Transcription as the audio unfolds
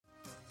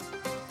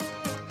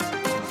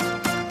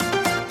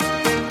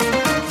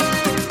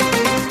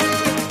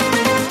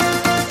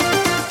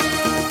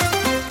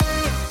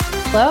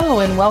Hello,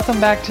 and welcome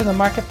back to the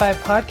Market 5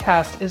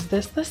 podcast. Is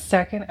this the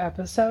second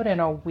episode in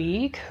a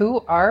week?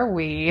 Who are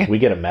we? We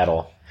get a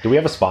medal. Do we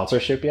have a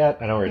sponsorship yet?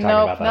 I know we were talking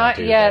about that on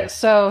Tuesday. Not yet.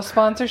 So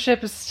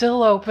sponsorship is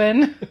still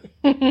open.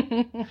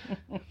 I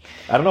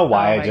don't know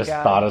why I just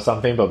thought of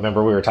something, but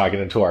remember we were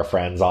talking to our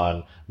friends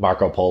on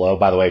Marco Polo.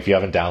 By the way, if you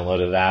haven't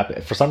downloaded the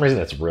app, for some reason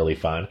it's really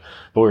fun.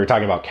 But we were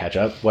talking about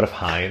ketchup. What if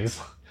Heinz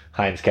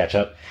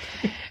ketchup?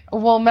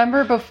 Well,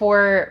 remember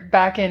before,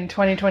 back in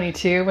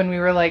 2022, when we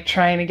were like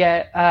trying to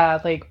get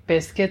like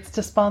biscuits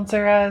to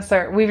sponsor us,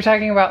 or we were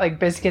talking about like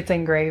biscuits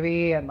and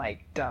gravy and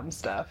like dumb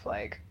stuff.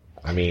 Like,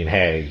 I mean,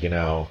 hey, you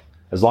know,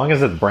 as long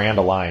as it's brand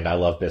aligned, I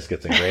love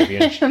biscuits and gravy.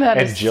 And,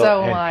 that is Jill,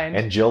 so aligned.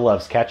 And Jill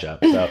loves ketchup.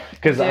 So,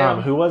 because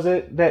who was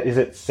it? Is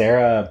it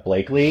Sarah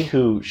Blakely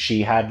who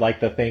she had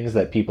like the things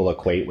that people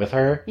equate with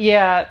her?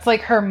 Yeah, it's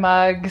like her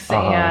mugs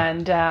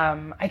and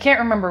I can't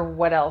remember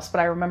what else, but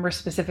I remember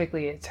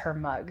specifically it's her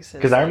mugs.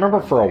 Because I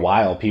remember for a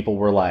while people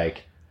were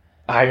like,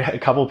 a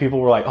couple of people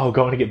were like, oh,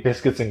 going to get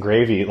biscuits and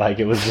gravy. Like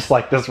it was just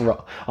like this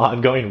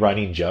ongoing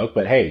running joke.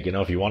 But hey, you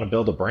know, if you want to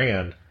build a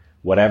brand,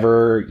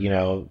 whatever, you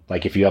know,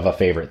 like if you have a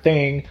favorite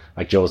thing,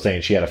 like Jill was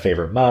saying, she had a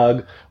favorite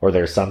mug, or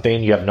there's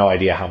something, you have no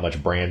idea how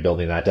much brand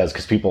building that does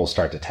because people will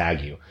start to tag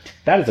you.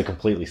 That is a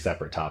completely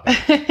separate topic.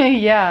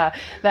 Yeah,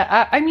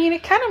 I mean,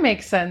 it kind of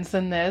makes sense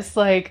in this,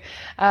 like,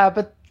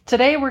 but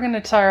today we're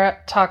going to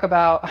talk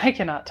about, I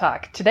cannot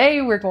talk.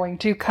 Today we're going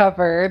to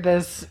cover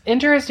this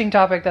interesting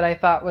topic that I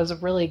thought was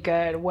really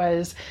good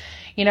was,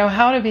 you know,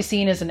 how to be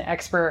seen as an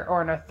expert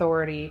or an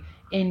authority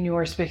in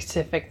your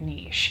specific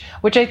niche,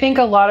 which I think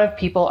a lot of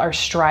people are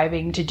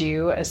striving to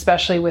do,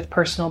 especially with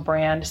personal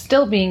brand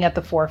still being at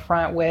the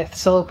forefront with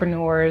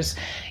solopreneurs,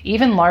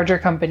 even larger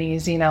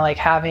companies, you know, like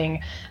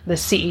having the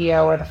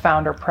CEO or the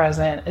founder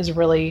present is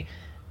really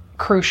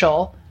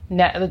crucial.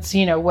 That's,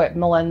 you know, what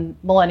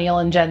millennial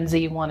and Gen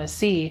Z want to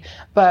see.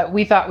 But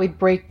we thought we'd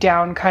break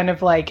down kind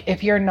of like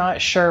if you're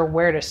not sure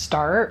where to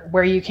start,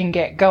 where you can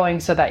get going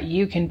so that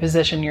you can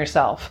position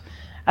yourself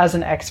as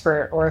an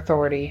expert or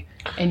authority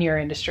in your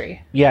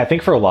industry. Yeah, I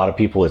think for a lot of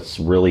people, it's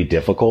really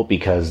difficult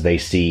because they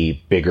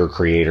see bigger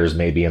creators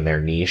maybe in their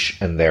niche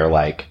and they're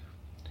like,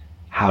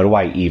 how do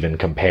I even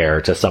compare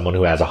to someone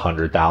who has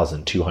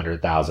 100,000,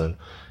 200,000,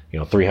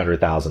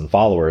 300,000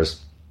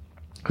 followers?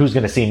 Who's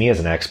going to see me as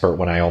an expert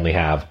when I only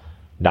have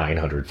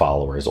 900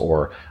 followers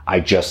or I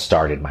just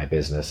started my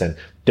business? And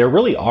there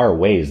really are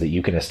ways that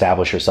you can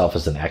establish yourself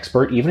as an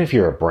expert, even if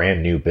you're a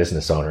brand new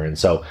business owner. And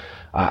so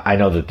I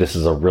know that this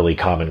is a really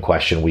common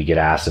question we get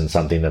asked and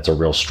something that's a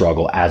real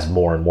struggle as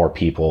more and more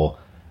people,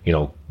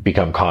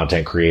 become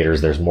content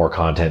creators. There's more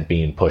content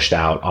being pushed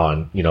out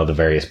on, the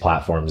various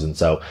platforms. And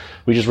so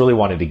we just really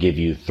wanted to give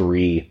you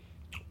 3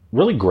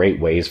 really great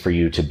ways for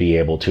you to be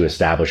able to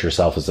establish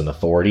yourself as an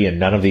authority. And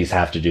none of these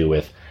have to do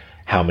with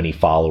how many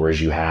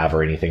followers you have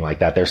or anything like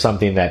that. There's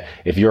something that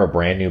if you're a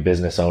brand new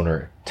business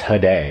owner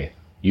today,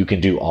 you can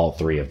do all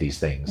 3 of these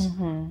things.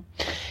 Mm-hmm.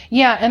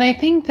 Yeah. And I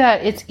think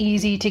that it's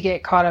easy to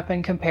get caught up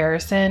in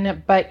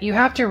comparison, but you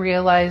have to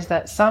realize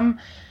that some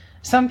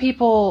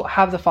people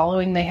have the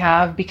following they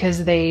have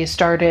because they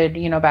started,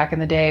 back in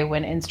the day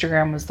when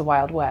Instagram was the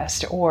Wild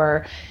West,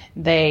 or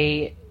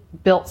they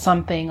built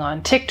something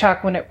on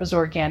TikTok when it was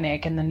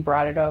organic and then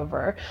brought it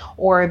over,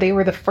 or they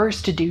were the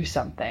first to do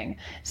something.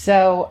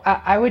 So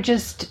I would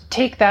just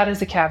take that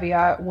as a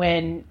caveat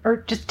or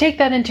just take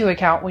that into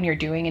account when you're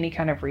doing any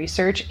kind of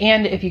research.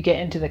 And if you get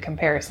into the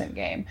comparison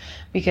game,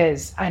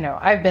 because I know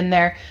I've been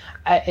there,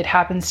 it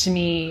happens to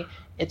me.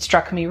 It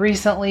struck me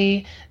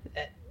recently.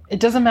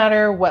 It doesn't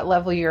matter what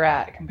level you're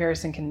at,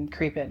 comparison can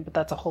creep in, but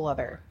that's a whole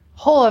other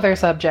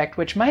subject,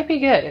 which might be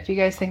good. If you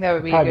guys think that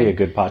would be a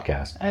good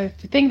podcast.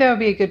 If you think that would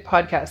be a good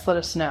podcast, let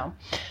us know.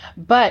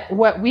 But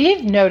what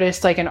we've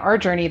noticed, like in our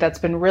journey, that's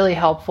been really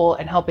helpful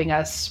in helping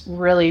us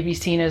really be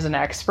seen as an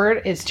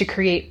expert is to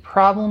create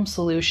problem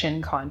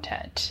solution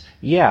content.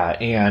 Yeah.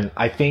 And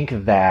I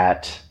think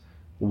that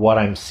what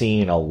I'm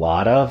seeing a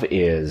lot of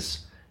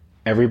is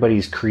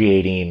everybody's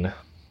creating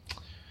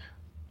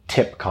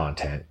tip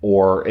content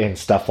and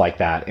stuff like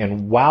that.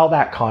 And while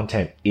that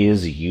content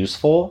is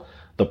useful,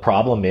 the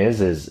problem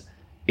is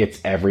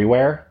it's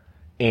everywhere.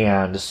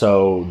 And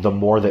so the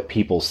more that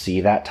people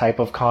see that type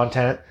of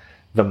content,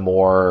 the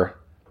more,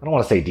 I don't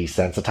want to say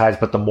desensitized,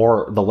 but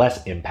the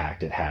less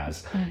impact it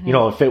has.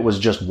 Mm-hmm. If it was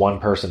just one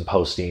person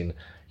posting,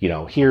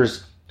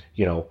 here's,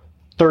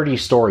 30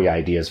 story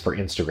ideas for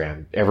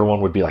Instagram,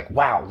 everyone would be like,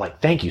 wow, like,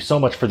 thank you so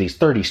much for these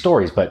 30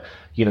 stories. But,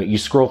 you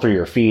scroll through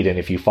your feed and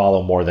if you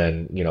follow more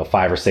than,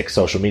 5 or 6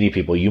 social media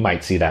people, you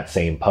might see that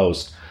same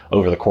post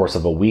over the course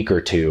of a week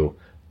or two,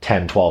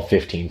 10, 12,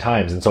 15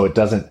 times. And so it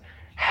doesn't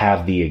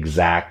have the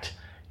exact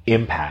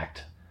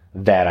impact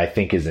that I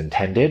think is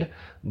intended.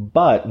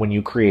 But when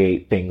you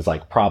create things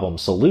like problem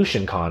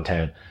solution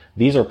content,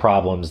 these are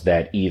problems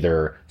that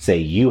either say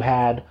you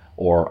had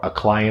or a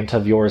client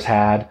of yours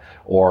had,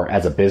 or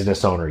as a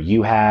business owner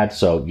you had.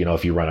 So,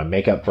 if you run a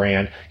makeup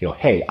brand,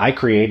 hey, I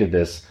created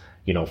this,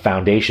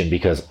 foundation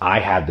because I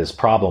had this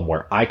problem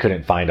where I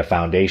couldn't find a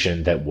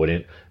foundation that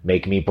wouldn't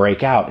make me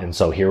break out. And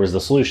so here was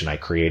the solution. I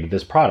created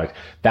this product.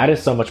 That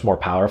is so much more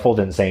powerful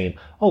than saying,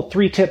 oh,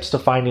 3 tips to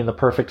finding the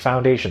perfect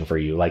foundation for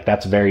you. Like,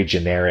 that's very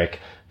generic.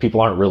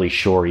 People aren't really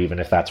sure even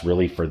if that's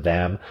really for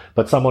them.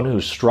 But someone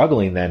who's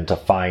struggling then to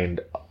find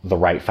the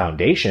right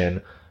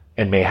foundation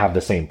and may have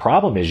the same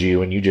problem as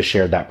you, and you just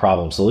shared that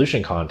problem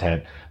solution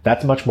content,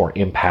 that's much more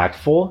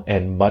impactful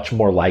and much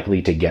more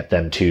likely to get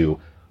them to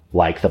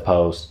like the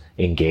post,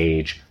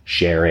 engage,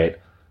 share it,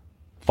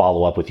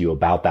 follow up with you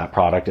about that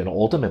product, and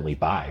ultimately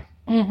buy.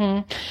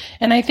 Mm-hmm.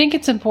 And I think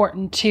it's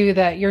important too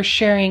that you're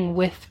sharing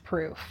with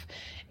proof,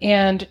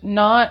 and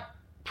not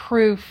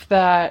proof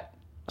that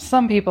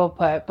some people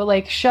put, but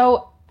like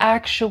show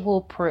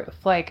actual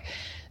proof, like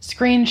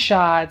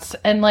screenshots.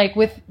 And like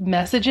with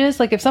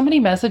messages, like if somebody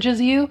messages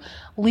you,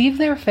 leave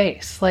their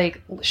face,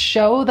 like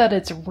show that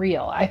it's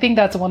real. I think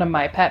that's one of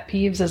my pet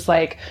peeves, is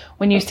like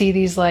when you see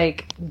these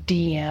like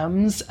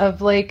DMs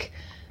of like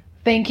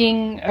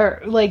thinking,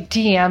 or like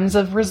DMs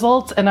of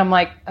results, and I'm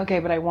like,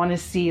 okay, but I want to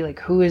see like,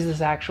 who is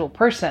this actual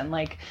person?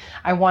 Like,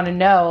 I want to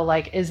know,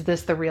 like, is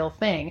this the real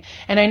thing?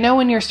 And I know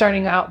when you're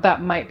starting out,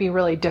 that might be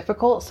really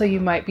difficult. So you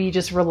might be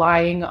just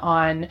relying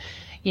on,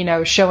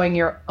 showing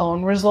your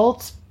own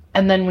results.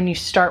 And then when you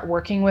start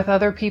working with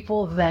other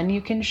people, then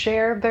you can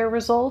share their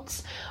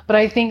results. But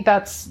I think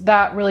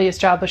that really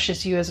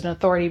establishes you as an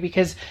authority,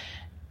 because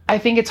I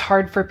think it's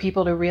hard for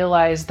people to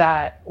realize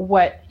that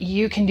what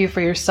you can do for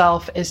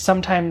yourself is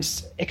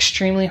sometimes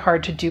extremely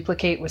hard to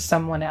duplicate with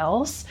someone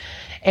else.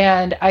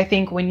 And I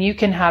think when you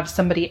can have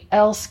somebody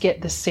else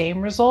get the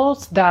same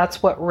results,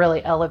 that's what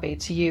really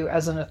elevates you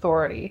as an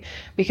authority,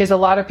 because a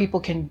lot of people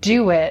can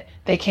do it.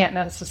 They can't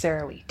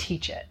necessarily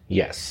teach it.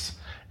 Yes.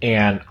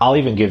 And I'll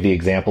even give the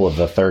example of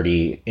the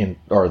 20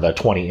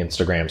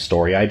 Instagram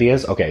story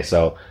ideas. Okay,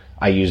 so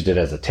I used it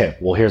as a tip.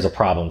 Well, here's a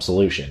problem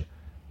solution.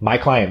 My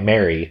client,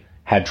 Mary,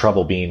 had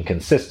trouble being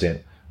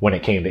consistent when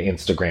it came to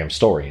Instagram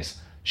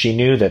stories. She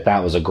knew that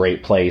that was a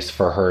great place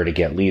for her to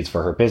get leads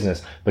for her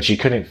business, but she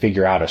couldn't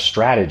figure out a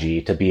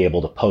strategy to be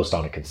able to post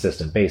on a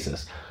consistent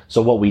basis.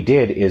 So what we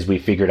did is we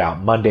figured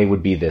out Monday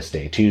would be this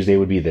day, Tuesday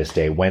would be this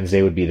day,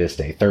 Wednesday would be this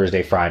day,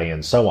 Thursday, Friday,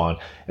 and so on.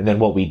 And then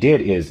what we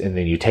did is, and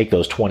then you take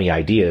those 20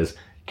 ideas,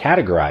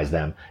 categorize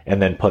them, and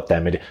then put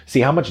them in. See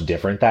how much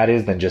different that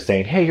is than just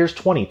saying, hey, here's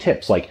 20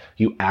 tips. Like,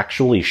 you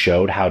actually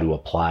showed how to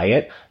apply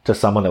it to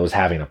someone that was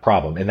having a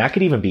problem. And that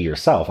could even be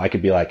yourself. I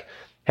could be like,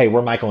 hey,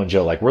 we're Michael and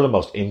Jill. Like, we're the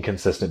most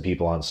inconsistent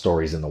people on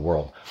stories in the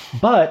world.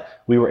 But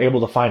we were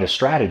able to find a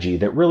strategy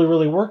that really,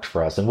 really worked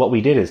for us. And what we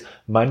did is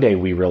Monday,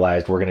 we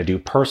realized we're going to do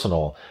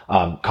personal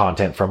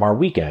content from our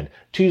weekend.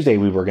 Tuesday,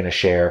 we were going to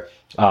share,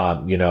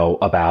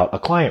 about a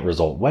client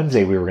result.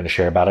 Wednesday, we were going to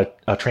share about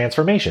a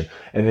transformation.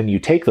 And then you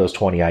take those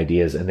 20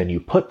 ideas and then you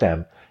put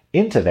them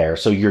into there.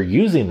 So you're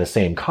using the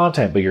same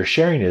content, but you're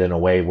sharing it in a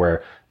way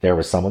where there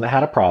was someone that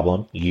had a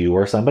problem, you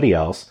or somebody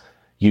else.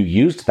 You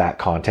used that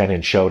content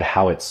and showed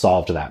how it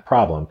solved that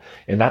problem.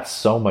 And that's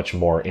so much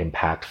more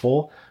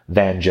impactful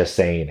than just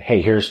saying,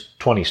 hey, here's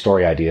 20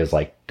 story ideas,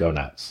 like, go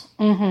nuts.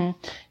 Mm-hmm.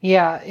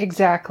 Yeah,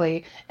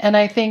 exactly. And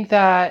I think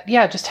that,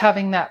 just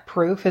having that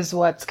proof is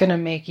what's going to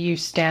make you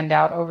stand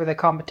out over the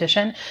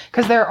competition.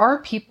 Because there are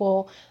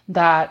people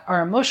that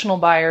are emotional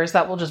buyers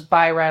that will just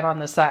buy right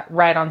on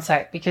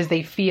site because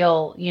they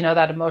feel,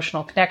 that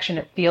emotional connection.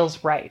 It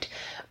feels right.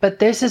 But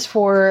this is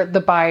for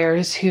the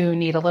buyers who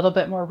need a little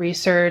bit more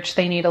research.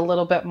 They need a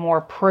little bit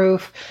more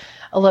proof,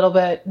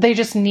 they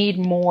just need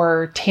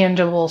more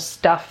tangible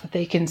stuff that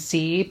they can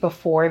see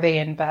before they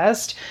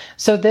invest.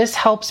 So this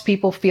helps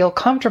people feel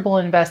comfortable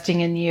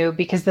investing in you,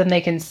 because then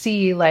they can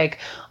see, like,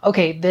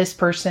 okay, this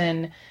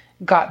person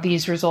got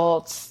these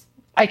results.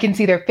 I can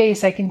see their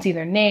face. I can see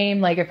their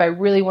name. Like, if I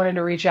really wanted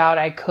to reach out,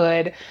 I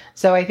could.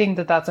 So I think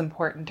that that's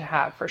important to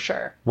have for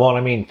sure. Well, I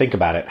mean, think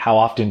about it. How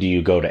often do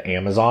you go to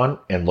Amazon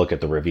and look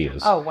at the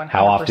reviews? Oh, 100%.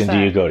 How often do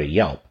you go to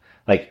Yelp?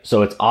 Like,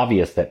 so it's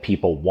obvious that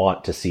people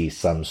want to see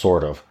some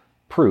sort of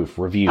proof,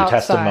 review, outside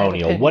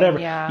testimonial, opinion, whatever.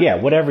 Yeah,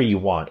 whatever you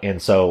want. And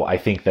so I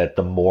think that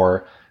the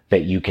more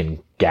that you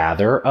can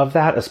gather of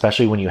that,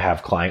 especially when you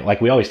have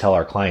like we always tell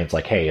our clients,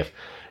 like, hey, if,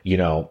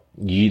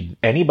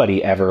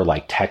 anybody ever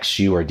like texts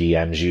you or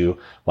DMs you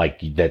like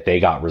that they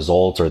got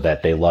results or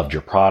that they loved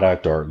your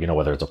product, or,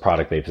 whether it's a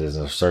product-based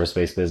business or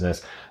service-based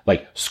business,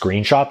 like,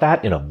 screenshot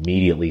that and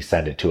immediately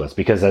send it to us.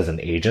 Because as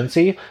an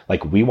agency,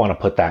 like, we want to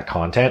put that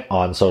content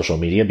on social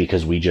media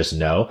because we just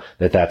know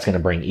that that's going to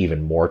bring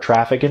even more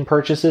traffic and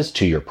purchases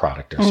to your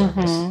product or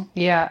service. Mm-hmm.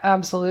 Yeah,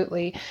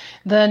 absolutely.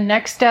 The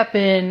next step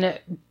in,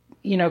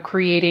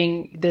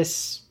 creating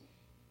this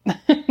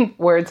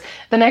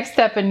the next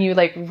step in you,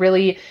 like,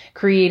 really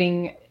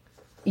creating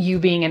you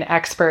being an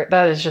expert,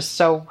 that is just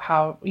so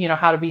how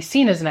to be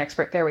seen as an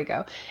expert, there we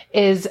go,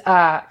 is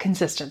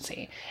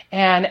consistency.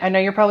 And I know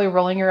you're probably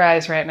rolling your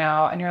eyes right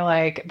now and you're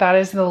like, that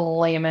is the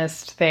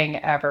lamest thing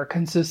ever,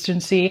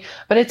 consistency.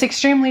 But it's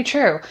extremely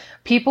true.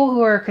 People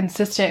who are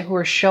consistent, who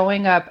are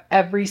showing up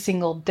every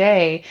single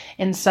day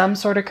in some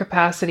sort of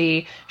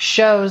capacity,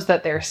 shows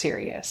that they're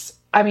serious.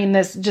 I mean,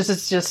 this just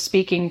is just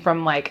speaking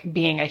from like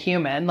being a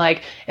human.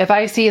 Like if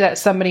I see that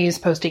somebody is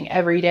posting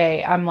every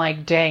day, I'm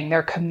like, dang,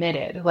 they're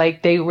committed.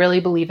 Like they really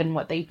believe in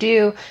what they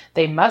do.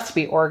 They must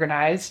be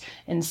organized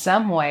in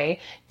some way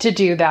to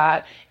do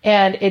that.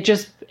 And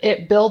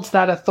it builds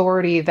that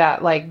authority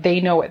that like they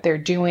know what they're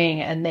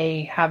doing and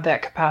they have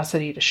that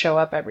capacity to show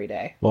up every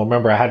day. Well,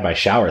 remember I had my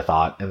shower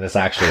thought, and this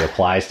actually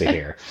applies to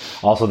here.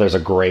 Also, there's a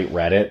great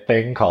Reddit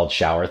thing called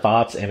Shower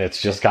Thoughts, and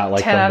it's just got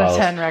like 10 the out of most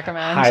 10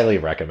 recommend. Highly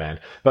recommend.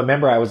 But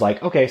remember, I was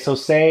like, okay, so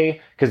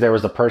say, because there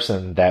was a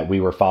person that we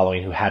were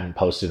following who hadn't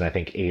posted in, I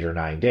think, 8 or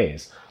 9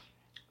 days.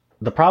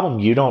 The problem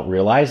you don't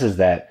realize is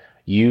that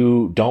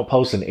you don't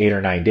post in 8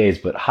 or 9 days,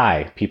 but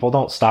people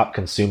don't stop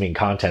consuming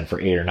content for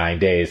 8 or 9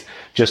 days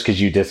just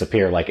because you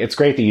disappear. Like, it's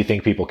great that you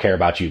think people care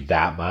about you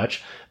that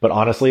much, but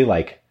honestly,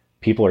 like,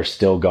 people are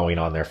still going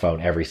on their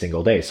phone every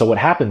single day. So what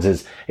happens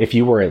is if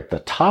you were at the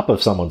top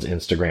of someone's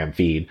Instagram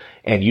feed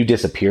and you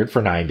disappeared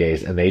for 9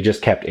 days and they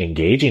just kept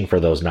engaging for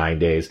those 9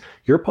 days,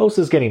 your post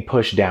is getting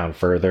pushed down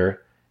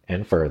further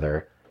and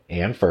further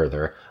and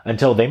further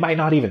until they might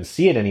not even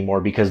see it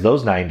anymore because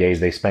those 9 days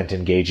they spent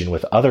engaging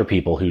with other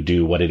people who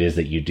do what it is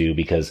that you do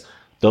because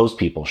those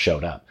people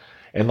showed up.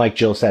 And like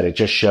Jill said, it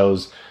just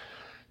shows,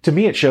 to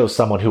me, it shows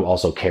someone who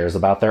also cares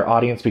about their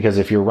audience, because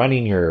if you're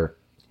running your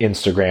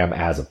Instagram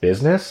as a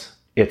business,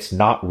 it's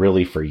not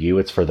really for you.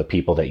 It's for the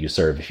people that you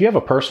serve. If you have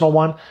a personal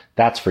one,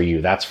 that's for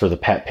you. That's for the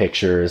pet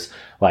pictures,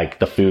 like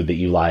the food that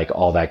you like,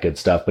 all that good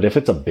stuff. But if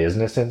it's a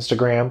business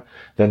Instagram,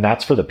 then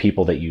that's for the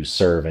people that you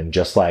serve. And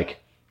just like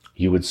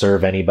you would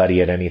serve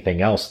anybody at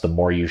anything else, the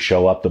more you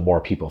show up, the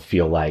more people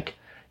feel like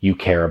you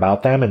care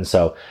about them. And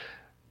so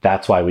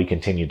that's why we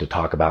continue to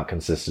talk about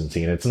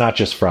consistency. And it's not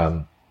just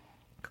from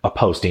a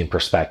posting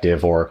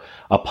perspective or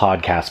a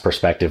podcast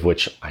perspective,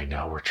 which I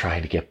know we're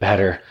trying to get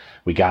better.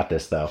 We got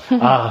this though.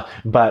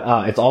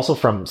 But it's also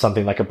from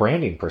something like a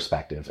branding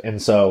perspective.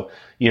 And so,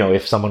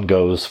 if someone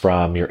goes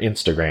from your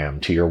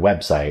Instagram to your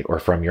website, or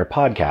from your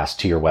podcast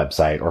to your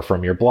website, or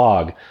from your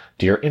blog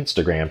to your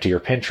Instagram to your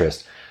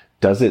Pinterest,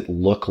 does it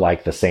look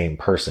like the same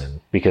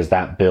person? Because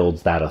that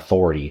builds that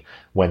authority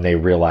when they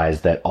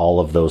realize that all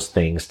of those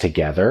things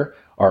together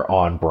are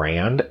on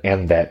brand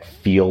and that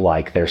feel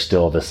like they're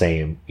still the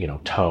same,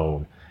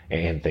 tone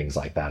and things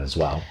like that as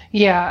well.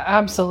 Yeah,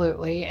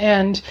 absolutely.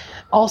 And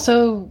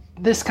also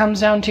this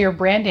comes down to your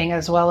branding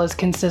as well as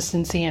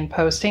consistency in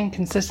posting,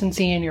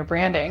 consistency in your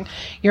branding.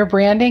 Your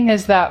branding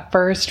is that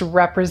first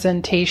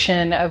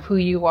representation of who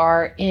you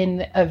are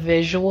in a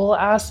visual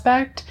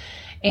aspect.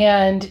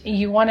 And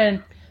you want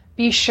to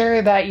be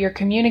sure that you're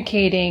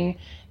communicating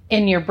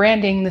in your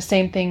branding the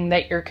same thing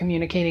that you're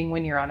communicating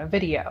when you're on a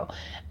video.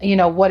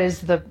 What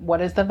is the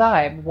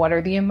vibe? What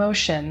are the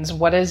emotions?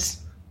 What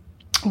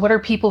are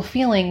people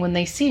feeling when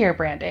they see your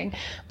branding?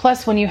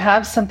 Plus, when you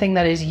have something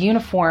that is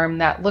uniform,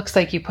 that looks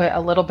like you put a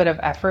little bit of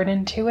effort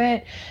into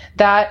it,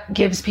 that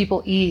gives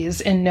people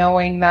ease in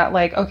knowing that,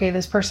 like, okay,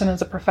 this person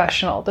is a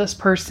professional. This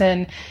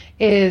person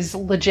is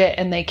legit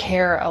and they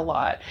care a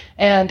lot.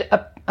 And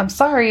I'm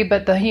sorry,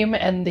 but the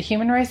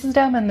human race is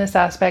dumb in this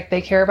aspect.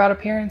 They care about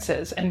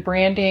appearances, and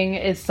branding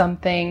is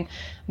something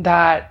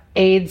that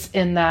aids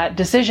in that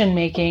decision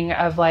making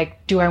of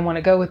like, do I want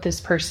to go with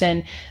this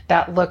person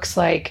that looks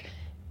like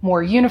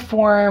more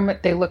uniform,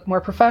 they look more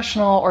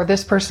professional, or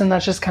this person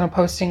that's just kind of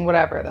posting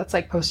whatever, that's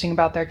like posting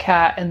about their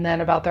cat and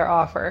then about their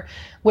offer,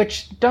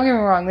 which, don't get me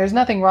wrong, there's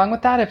nothing wrong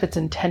with that if it's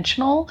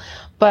intentional.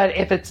 But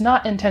if it's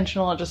not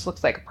intentional, it just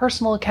looks like a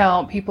personal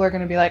account, people are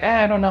going to be like,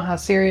 I don't know how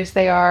serious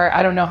they are.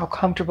 I don't know how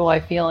comfortable I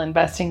feel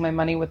investing my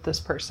money with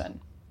this person.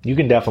 You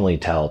can definitely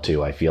tell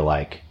too, I feel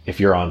like, if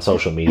you're on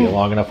social media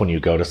long enough, when you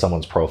go to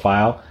someone's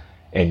profile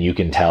and you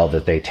can tell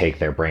that they take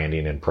their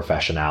branding and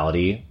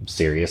professionality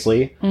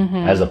seriously,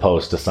 as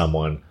opposed to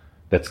someone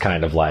that's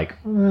kind of like,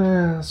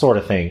 sort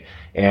of thing.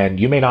 And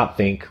you may not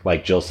think,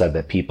 like Jill said,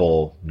 that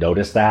people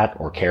notice that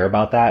or care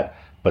about that,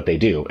 but they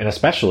do. And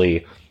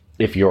especially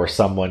if you're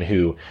someone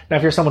who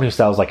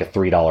sells like a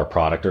 $3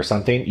 product or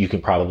something, you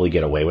can probably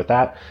get away with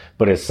that.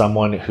 But as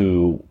someone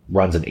who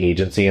runs an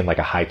agency and like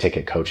a high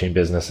ticket coaching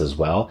business as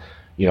well,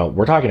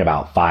 we're talking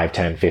about 5,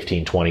 10,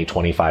 15, 20,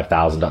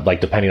 25,000, like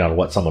depending on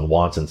what someone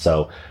wants. And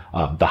so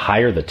the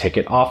higher the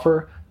ticket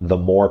offer, the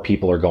more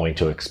people are going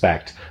to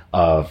expect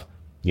of,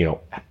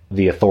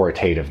 the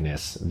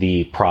authoritativeness,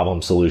 the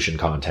problem solution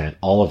content,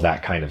 all of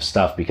that kind of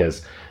stuff.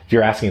 Because if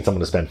you're asking someone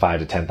to spend $5,000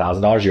 to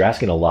 $10,000, you're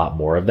asking a lot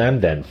more of them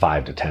than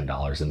 $5 to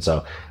 $10. And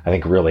so I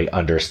think really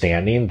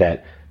understanding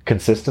that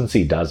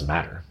consistency does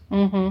matter.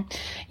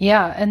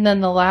 Yeah. And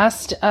then the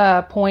last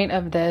point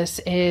of this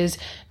is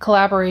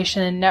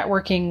collaboration and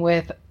networking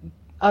with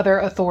other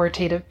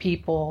authoritative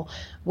people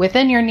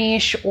within your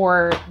niche,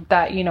 or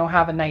that,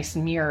 have a nice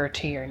mirror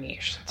to your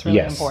niche. It's really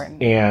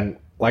important. And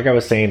like I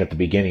was saying at the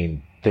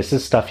beginning, this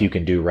is stuff you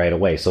can do right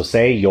away. So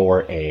say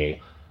you're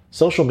a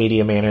social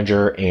media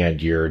manager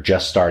and you're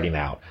just starting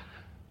out.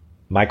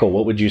 Michael,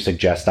 what would you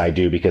suggest I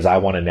do? Because I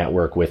want to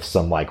network with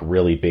some like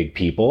really big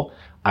people.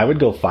 I would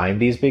go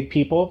find these big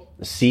people,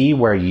 see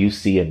where you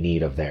see a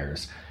need of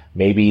theirs.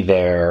 Maybe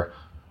they're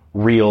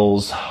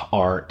reels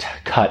aren't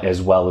cut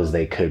as well as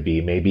they could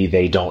be. Maybe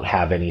they don't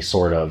have any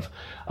sort of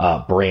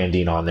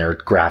branding on their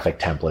graphic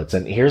templates.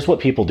 And here's what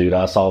people do to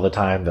us all the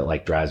time that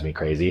like drives me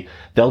crazy.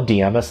 They'll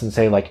DM us and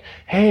say like,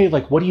 hey,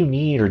 like, what do you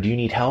need? Or do you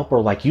need help?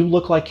 Or like, you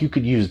look like you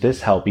could use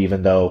this help,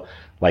 even though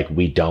like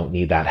we don't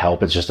need that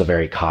help. It's just a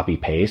very copy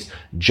paste.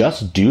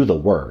 Just do the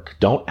work.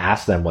 Don't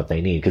ask them what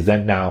they need. Because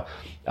then now,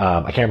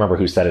 I can't remember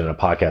who said it in a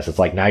podcast. It's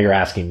like, now you're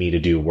asking me to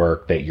do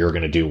work that you're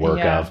going to do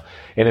work of.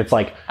 And it's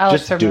like,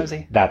 Alex just do.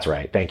 Hormozy. That's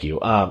right. Thank you.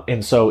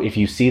 And so if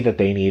you see that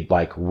they need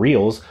like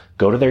reels,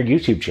 go to their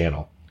YouTube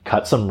channel,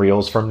 cut some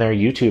reels from their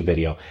YouTube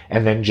video,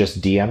 and then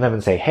just DM them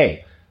and say,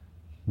 hey,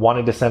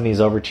 wanted to send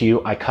these over to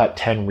you. I cut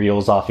 10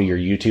 reels off of your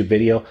YouTube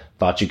video.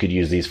 Thought you could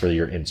use these for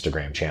your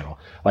Instagram channel.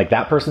 Like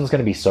that person's going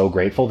to be so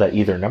grateful that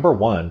either number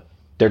one,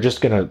 they're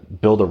just going to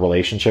build a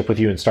relationship with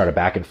you and start a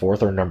back and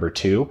forth, or number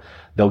two,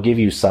 they'll give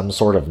you some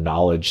sort of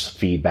knowledge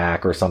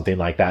feedback or something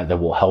like that that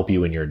will help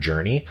you in your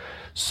journey.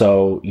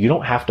 So you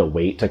don't have to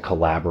wait to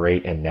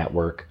collaborate and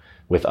network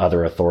with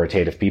other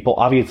authoritative people.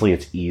 Obviously,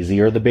 it's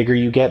easier the bigger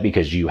you get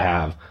because you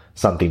have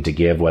something to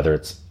give, whether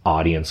it's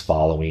audience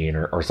following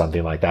or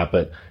something like that.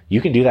 But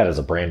you can do that as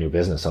a brand new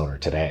business owner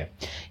today.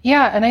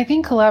 Yeah. And I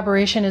think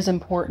collaboration is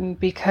important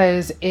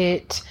because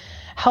it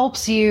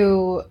helps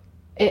you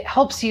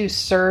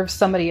serve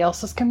somebody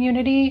else's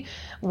community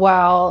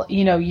while,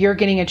 you know, you're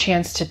getting a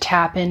chance to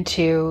tap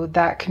into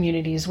that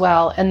community as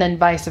well. And then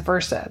vice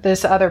versa.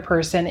 This other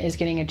person is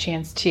getting a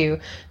chance to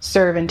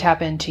serve and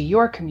tap into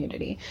your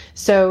community.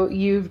 So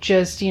you've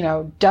just, you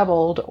know,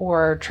 doubled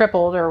or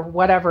tripled or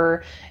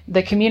whatever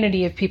the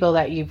community of people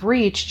that you've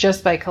reached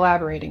just by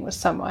collaborating with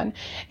someone.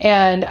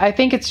 And I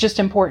think it's just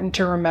important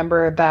to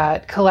remember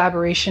that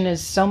collaboration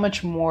is so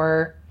much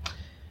more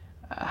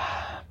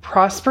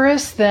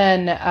prosperous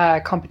than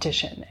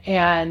competition.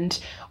 And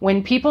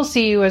when people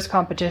see you as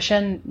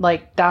competition,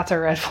 like that's a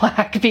red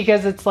flag,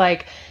 because it's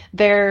like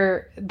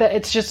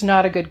it's just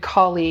not a good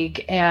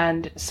colleague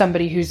and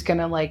somebody who's going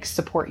to like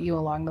support you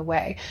along the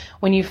way.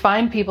 When you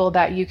find people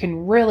that you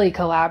can really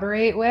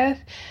collaborate with,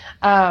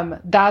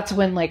 that's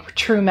when like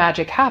true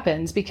magic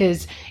happens,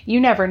 because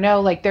you never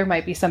know, like there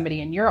might be somebody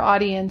in your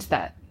audience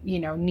that, you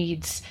know,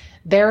 needs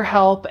their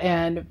help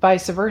and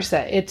vice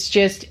versa.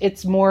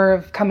 It's more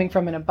of coming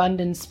from an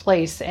abundance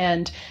place.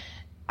 And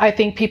I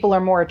think people are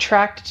more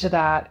attracted to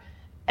that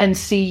and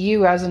see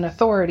you as an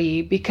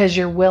authority because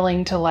you're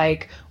willing to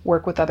like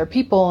work with other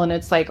people. And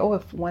it's like, oh,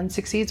 if one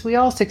succeeds, we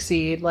all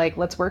succeed. Like,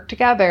 let's work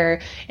together,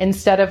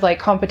 instead of like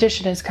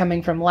competition is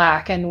coming from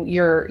lack. And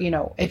you're, you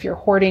know, if you're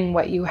hoarding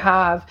what you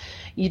have,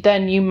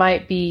 then you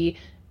might be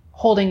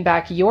holding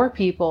back your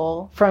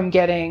people from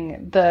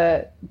getting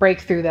the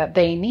breakthrough that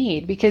they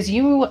need, because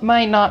you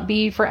might not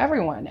be for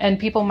everyone and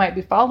people might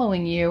be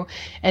following you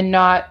and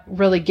not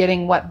really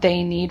getting what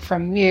they need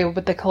from you,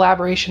 but the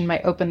collaboration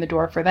might open the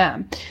door for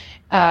them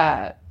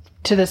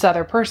to this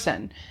other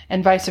person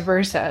and vice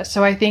versa.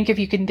 So I think if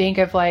you can think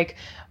of like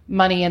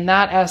money in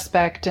that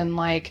aspect and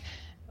like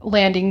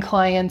landing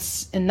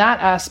clients in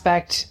that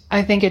aspect,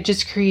 I think it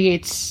just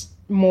creates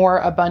more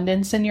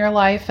abundance in your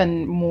life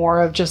and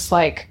more of just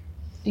like,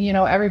 you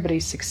know,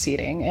 everybody's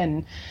succeeding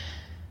in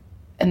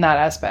that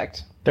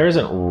aspect. There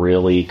isn't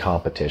really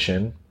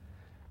competition,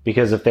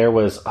 because if there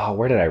was,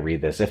 where did I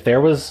read this? If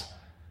there was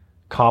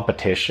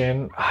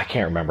competition, I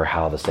can't remember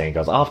how the saying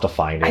goes. I'll have to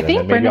find it. I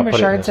think Brendon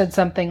Burchard said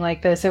something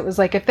like this. It was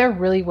like, if there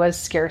really was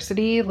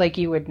scarcity, like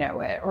you would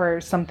know it,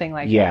 or something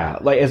like that. Yeah.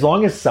 Like as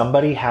long as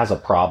somebody has a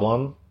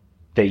problem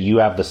that you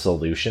have the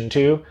solution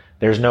to,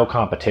 there's no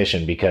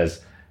competition, because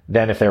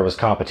then if there was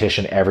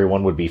competition,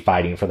 everyone would be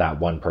fighting for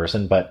that one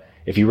person. But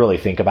if you really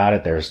think about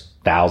it, there's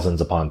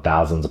thousands upon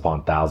thousands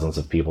upon thousands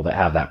of people that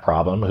have that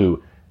problem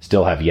who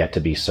still have yet to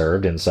be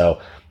served. And so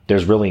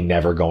there's really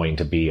never going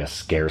to be a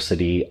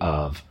scarcity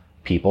of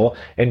people.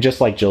 And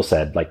just like Jill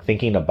said, like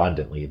thinking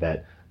abundantly,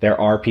 that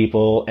there are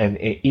people, and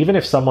even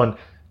if someone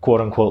quote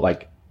unquote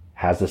like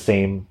has the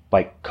same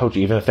like coach,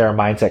 even if they're a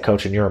mindset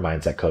coach and you're a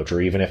mindset coach, or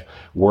even if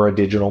we're a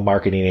digital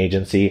marketing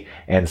agency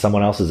and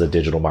someone else is a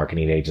digital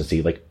marketing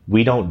agency, like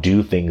we don't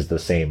do things the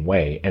same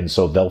way. And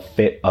so they'll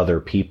fit other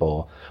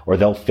people, or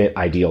they'll fit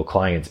ideal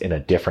clients in a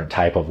different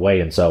type of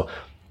way. And so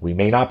we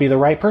may not be the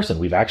right person.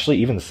 We've actually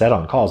even said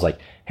on calls like,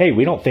 hey,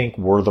 we don't think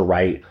we're the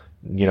right,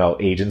 you know,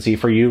 agency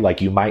for you.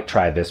 Like you might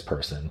try this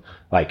person.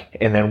 Like,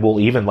 and then we'll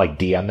even like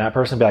DM that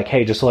person, be like,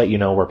 hey, just to let you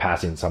know, we're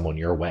passing someone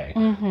your way.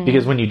 Mm-hmm.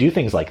 Because when you do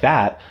things like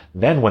that,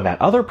 then when that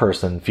other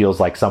person feels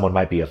like someone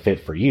might be a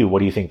fit for you, what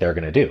do you think they're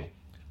going to do?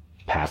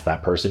 Pass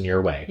that person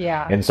your way.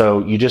 Yeah. And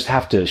so you just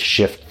have to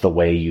shift the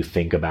way you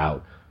think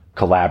about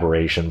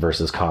collaboration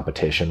versus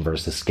competition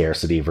versus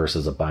scarcity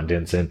versus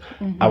abundance. And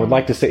I would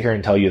like to sit here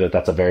and tell you that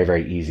that's a very,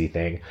 very easy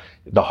thing.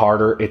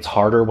 It's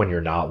harder when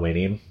you're not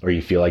winning, or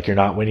you feel like you're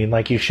not winning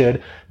like you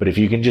should. But if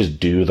you can just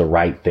do the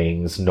right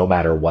things, no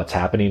matter what's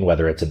happening,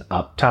 whether it's an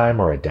up time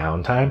or a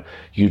down time,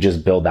 you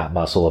just build that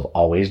muscle of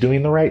always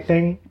doing the right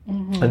thing.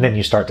 Mm-hmm. And then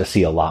you start to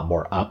see a lot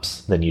more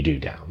ups than you do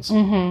downs.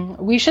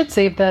 Mm-hmm. We should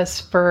save this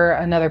for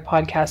another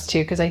podcast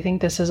too, because I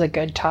think this is a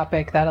good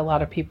topic that a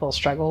lot of people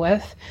struggle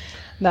with.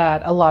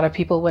 that a lot of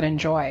people would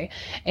enjoy.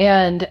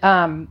 And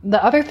the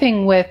other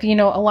thing with,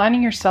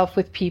 aligning yourself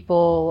with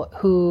people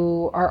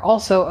who are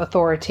also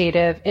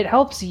authoritative, it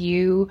helps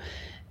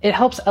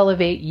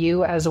elevate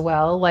you as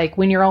well. Like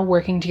when you're all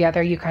working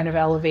together, you kind of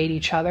elevate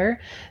each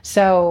other.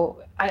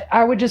 So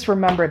I would just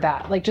remember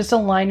that, like just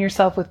align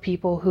yourself with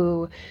people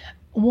who,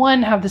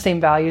 one, have the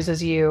same values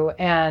as you,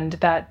 and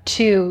that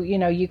two,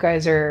 you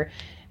guys are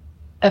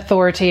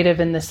authoritative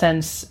in the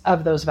sense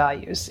of those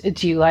values.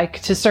 Do you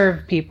like to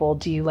serve people?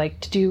 Do you like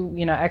to do,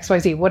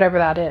 XYZ, whatever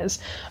that is?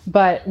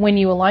 But when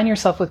you align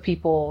yourself with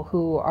people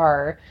who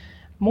are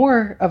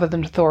more of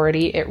an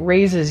authority, it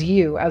raises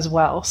you as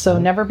well. So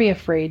never be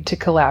afraid to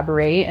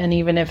collaborate. And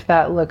even if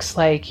that looks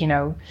like,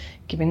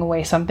 giving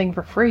away something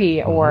for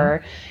free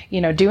or,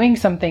 doing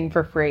something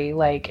for free,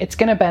 like it's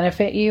going to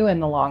benefit you in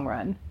the long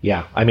run.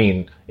 Yeah. I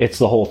mean, it's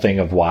the whole thing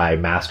of why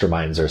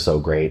masterminds are so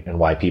great and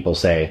why people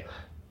say,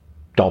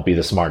 don't be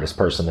the smartest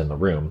person in the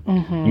room.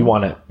 You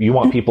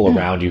want people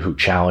around you who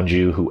challenge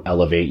you, who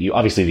elevate you.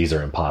 Obviously, these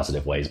are in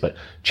positive ways, but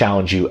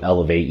challenge you,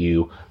 elevate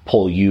you,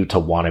 pull you to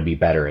want to be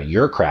better at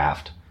your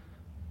craft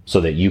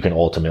so that you can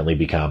ultimately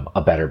become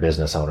a better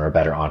business owner, a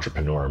better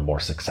entrepreneur, and more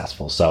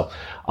successful. So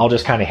I'll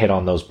just kind of hit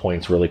on those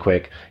points really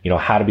quick.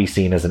 How to be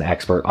seen as an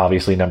expert.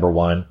 Obviously, number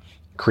one,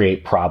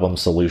 create problem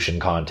solution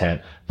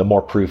content. The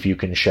more proof you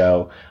can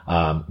show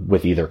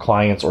with either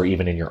clients or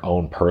even in your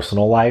own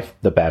personal life,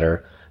 the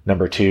better.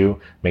 Number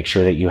two, make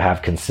sure that you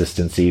have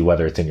consistency,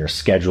 whether it's in your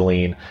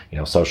scheduling,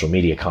 social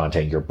media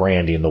content, your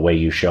branding, the way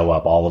you show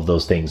up, all of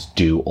those things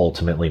do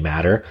ultimately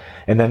matter.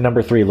 And then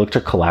number three, look to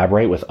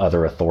collaborate with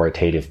other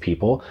authoritative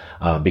people,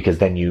 because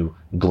then you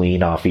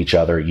glean off each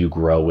other, you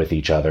grow with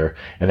each other,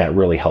 and that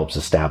really helps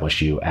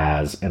establish you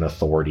as an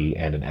authority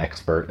and an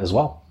expert as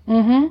well.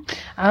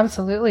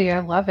 Absolutely. I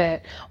love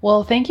it.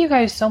 Well, thank you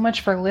guys so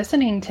much for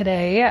listening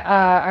today.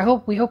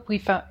 We hope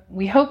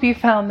you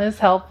found this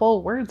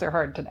helpful. Words are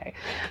hard today.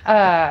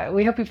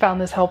 We hope you found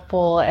this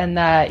helpful and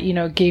that,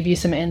 gave you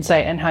some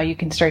insight on how you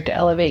can start to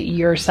elevate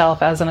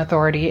yourself as an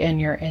authority in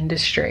your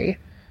industry.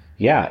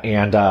 Yeah.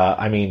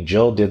 And,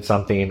 Jill did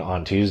something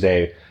on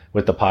Tuesday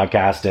with the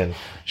podcast and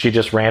she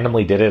just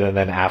randomly did it. And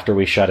then after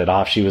we shut it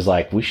off, she was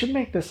like, we should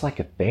make this like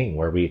a thing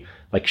where we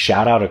like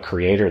shout out a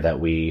creator that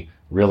we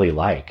really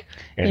like.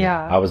 And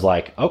I was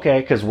like, okay,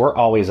 because we're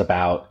always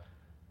about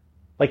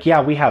like,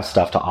 we have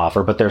stuff to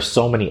offer, but there's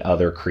so many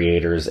other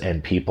creators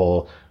and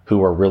people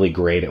who are really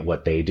great at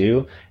what they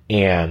do.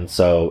 And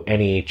so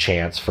any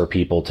chance for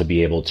people to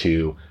be able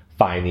to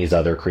find these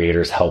other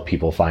creators, help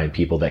people find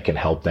people that can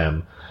help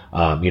them,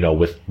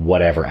 with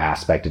whatever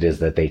aspect it is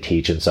that they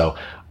teach. And so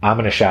I'm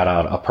going to shout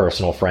out a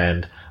personal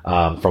friend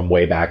from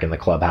way back in the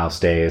Clubhouse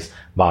days,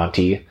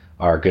 Monty,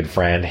 our good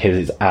friend.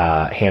 His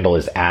handle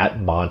is at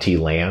Monty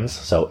Lans,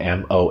 so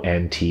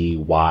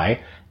MONTYLANS.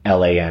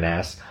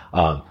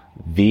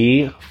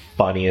 The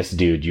funniest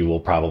dude you will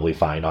probably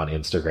find on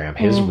Instagram.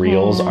 His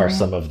reels are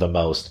some of the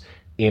most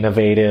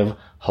innovative,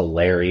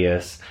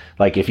 hilarious.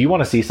 Like if you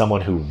want to see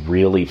someone who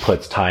really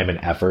puts time and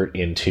effort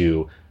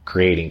into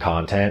creating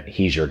content,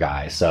 he's your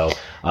guy. So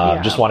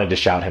just wanted to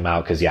shout him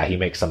out because he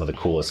makes some of the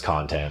coolest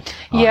content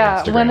on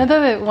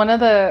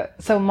Instagram.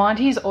 So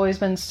Monty's always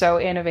been so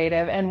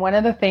innovative, and one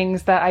of the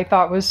things that I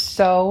thought was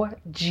so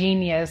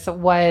genius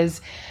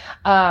was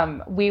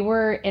we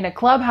were in a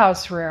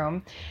Clubhouse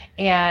room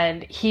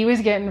and he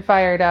was getting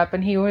fired up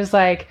and he was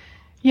like,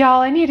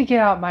 y'all, I need to get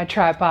out my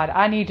tripod.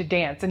 I need to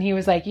dance. And he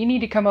was like, you need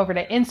to come over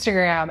to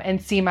Instagram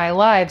and see my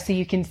live so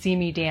you can see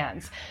me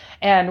dance.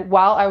 And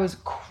while I was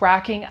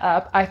cracking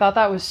up, I thought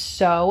that was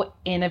so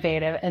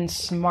innovative and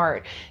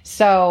smart.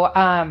 So,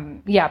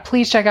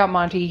 please check out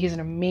Monty. He's an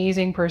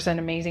amazing person,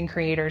 amazing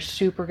creator,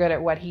 super good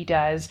at what he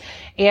does.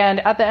 And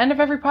at the end of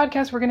every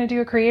podcast, we're going to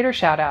do a creator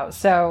shout out.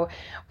 So,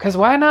 because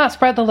why not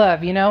spread the love,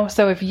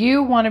 So if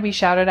you want to be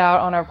shouted out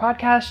on our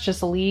podcast,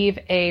 just leave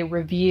a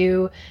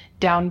review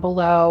down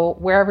below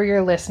wherever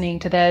you're listening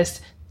to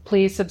this.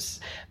 Please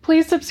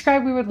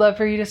subscribe. We would love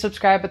for you to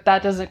subscribe, but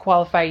that doesn't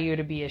qualify you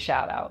to be a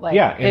shout out.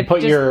 And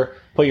put your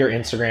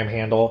Instagram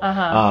handle.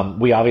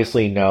 We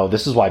obviously know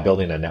this is why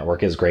building a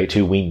network is great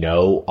too. We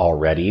know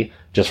already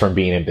just from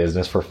being in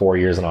business for 4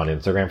 years and on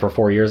Instagram for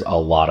 4 years, a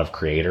lot of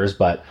creators,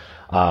 but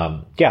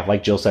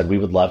like Jill said, we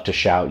would love to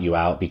shout you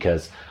out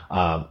because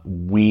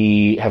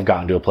we have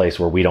gotten to a place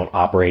where we don't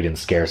operate in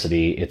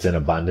scarcity. It's in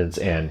abundance.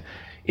 And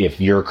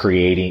if you're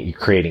creating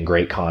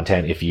great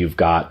content, if you've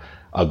got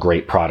a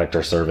great product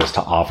or service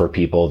to offer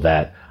people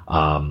that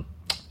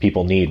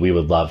people need, we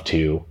would love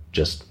to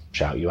just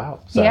shout you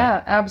out. So.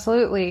 Yeah,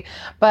 absolutely.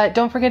 But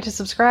don't forget to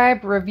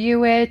subscribe,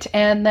 review it,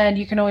 and then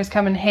you can always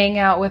come and hang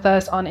out with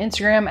us on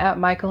Instagram at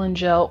Michael and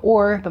Jill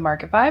or The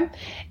Market Vibe.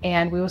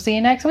 And we will see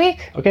you next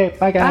week. Okay,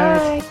 bye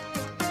guys. Bye.